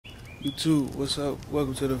YouTube, what's up?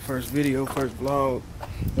 Welcome to the first video, first vlog.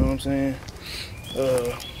 You know what I'm saying?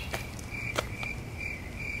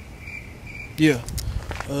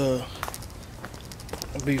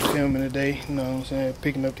 I'll be filming today, you know what I'm saying?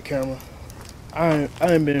 Picking up the camera. I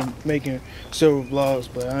ain't been making several vlogs,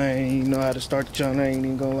 but I ain't even know how to start the channel, I ain't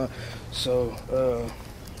even gonna lie. So,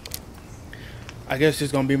 I guess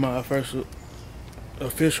it's gonna be my first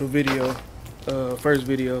official video, first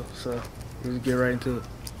video, so let's get right into it.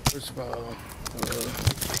 First of all,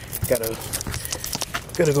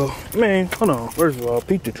 gotta go. Man, hold on. First of all,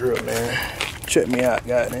 peep the drill, man. Check me out,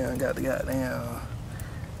 goddamn. Got the goddamn.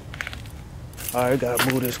 Alright,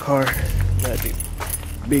 gotta move this car. Got the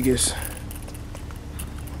biggest.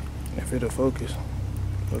 If it'll focus.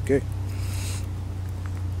 Okay.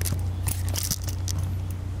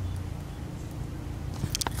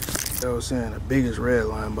 I was saying the biggest red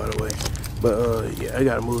line, by the way. But yeah, I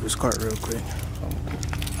gotta move this cart real quick.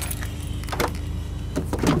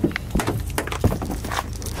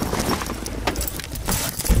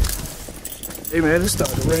 Hey man, it's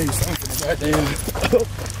starting to rain, so I'm finna goddamn.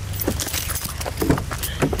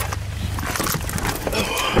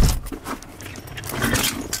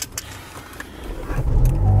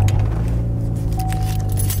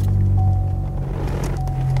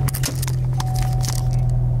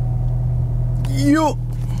 Yo!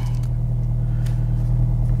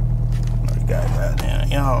 Goddamn,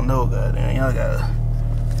 y'all don't know, goddamn. Y'all gotta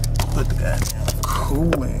put the goddamn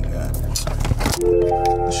coolant, goddamn.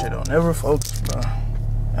 This shit don't never focus, bro.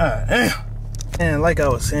 Alright, damn. And like I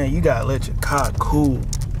was saying, you gotta let your car cool.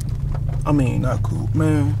 I mean, not cool,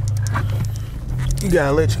 man. You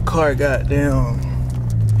gotta let your car goddamn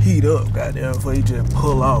heat up, goddamn, before you just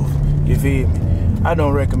pull off. You feel me? I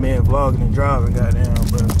don't recommend vlogging and driving, goddamn,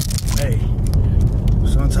 but hey,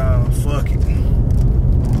 sometimes fuck it.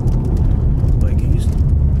 Wait, can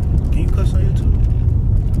you cuss on YouTube?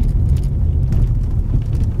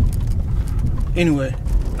 Anyway,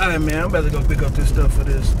 alright man, I'm about to go pick up this stuff for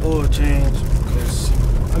this oil change. Because,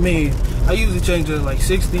 I mean, I usually change it at like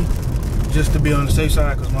 60 just to be on the safe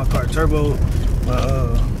side because my car turbo.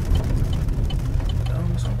 But,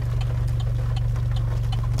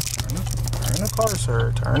 turn the car,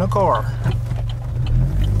 sir. Turn the car.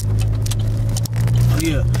 Oh,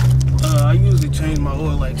 yeah. I usually change my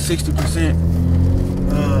oil like 60%.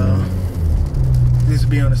 Just to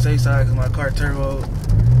be on the safe side because my car turbo.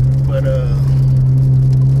 But,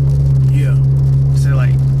 yeah, it's at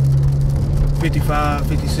like 55,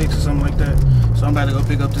 56 or something like that. So I'm about to go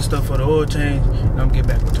pick up this stuff for the oil change, and I'm gonna get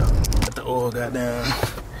back with y'all. Got the oil goddamn.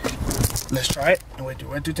 Let's try it. And wait till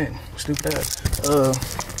 1 through 10. Stupid ass.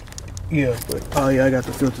 Yeah, but oh yeah, I got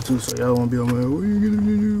the filter too, so y'all won't be on my.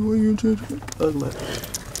 Where you change it? Ugly.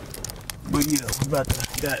 But yeah, we about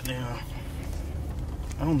to goddamn.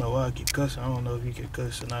 I don't know why I keep cussing. I don't know if you can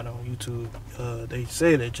cuss or not on YouTube. They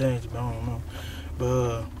say they changed it, but I don't know.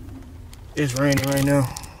 But it's raining right now.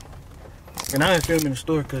 And I ain't filming in the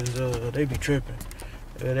store because they be tripping.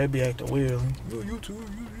 They be acting weird. Like, yo, YouTube,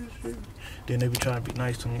 then they be trying to be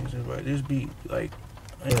nice to me. Right? This be like,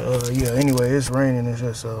 yeah, anyway, it's raining and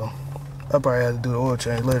shit, so I'll probably have to do the oil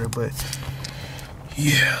change later. But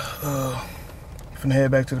yeah, finna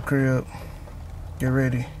head back to the crib, get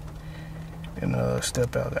ready. And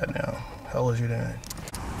step out goddamn. How was you then?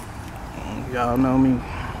 Y'all know me.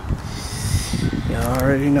 Y'all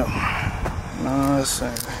already know. Nah, I'm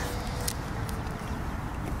saying.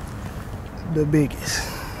 The biggest.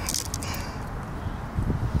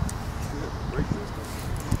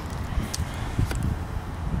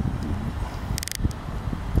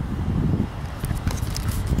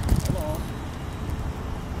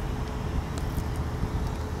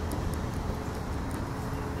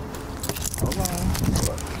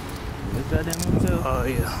 Oh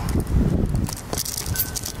yeah.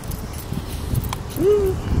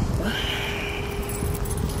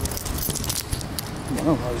 I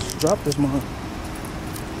don't know, just drop this mom.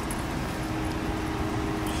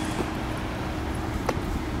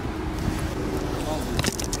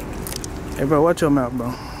 Hey bro, watch your mouth, bro.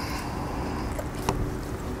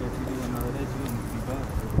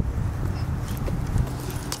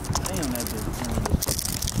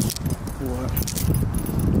 What?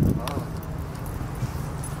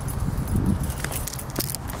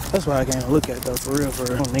 That's why I can't look at though, for real, for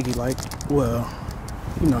real. Nigga like, well,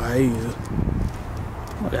 you know how he is.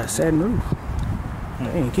 I got a satin roof.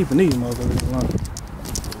 They ain't keeping these motherfuckers alone.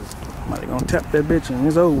 Somebody gonna tap that bitch and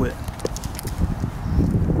it's over with.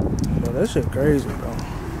 Bro, that shit crazy, bro.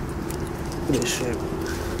 Look at this shit.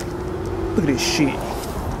 Look at this shit.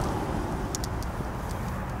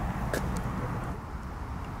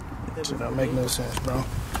 That shit don't make no sense, bro.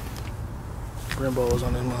 rim balls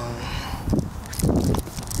on this mom.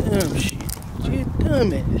 Damn shit. Shit,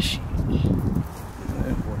 dumb ass shit.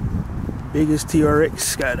 Biggest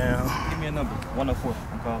TRX, goddamn. Give me a number. 104.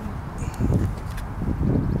 I'm calling you.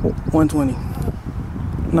 120.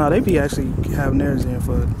 No, they be actually having theirs in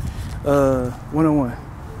for 101.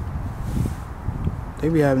 They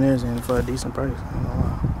be having theirs in for a decent price. I don't know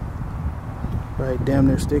why. Right, damn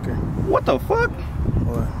near sticker. What the fuck?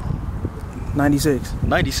 What? 96.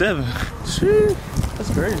 97. Shit, that's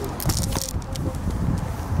crazy.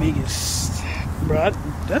 Biggest, bro.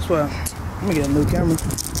 That's why I'm gonna get a new camera.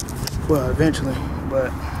 Well, eventually,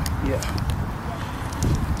 but yeah.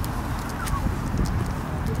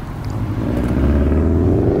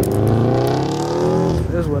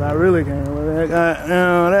 That's what I really can't.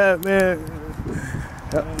 That man,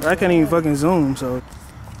 I can't even fucking zoom. So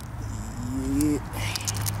yeah,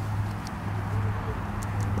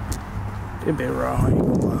 it been raw. I ain't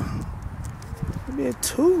gonna lie. It been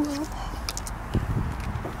too raw.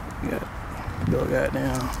 Yeah, go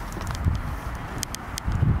goddamn.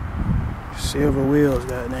 Silver wheels,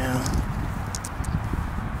 goddamn.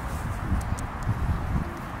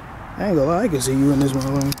 I ain't gonna lie, I can see you in this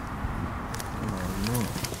one.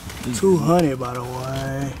 200 by the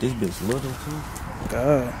way. This bitch little too.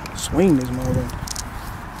 God, swing this mother.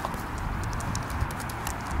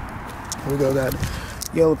 We go got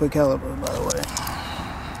yellow pick caliper by the way.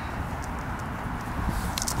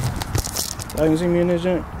 Y'all can see me in this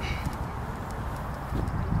joint?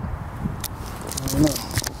 I don't know.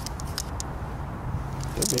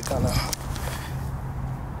 That bit kinda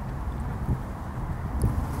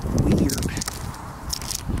weird.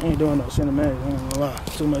 I ain't doing no cinematics, I ain't gonna lie.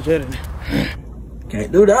 Too much editing.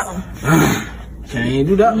 Can't do that one. Can't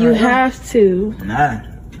do that one. You have to. Nah,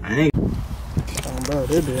 I ain't. Oh, bro,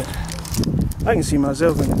 that bit. I can see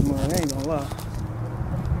myself in this morning, I ain't gonna lie.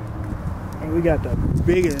 And we got the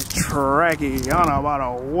biggest trackie. Y'all know about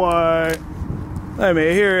a what? Let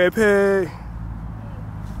me hear it, pig.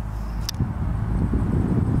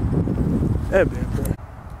 That bit, bro.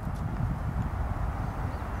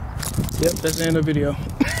 Yep, that's the end of the video.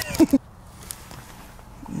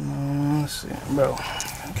 Let's see, bro. I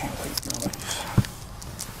can't wait, bro.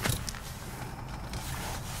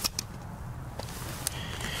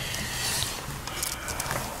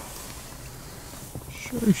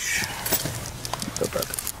 Sheesh. Go back.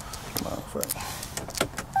 Motherfucker.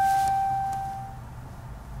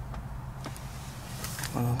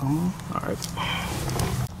 Come on. Alright.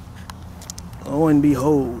 Lo and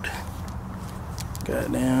behold.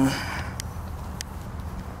 Goddamn.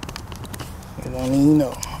 You don't even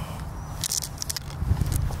know.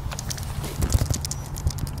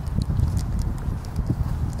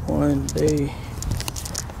 One day.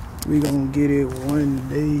 We gonna get it one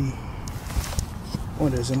day.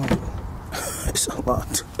 What is it? It's a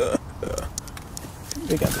lot.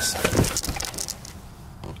 They got this.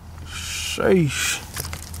 Sheesh.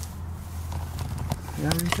 You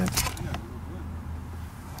gotta reach that?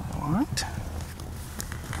 What?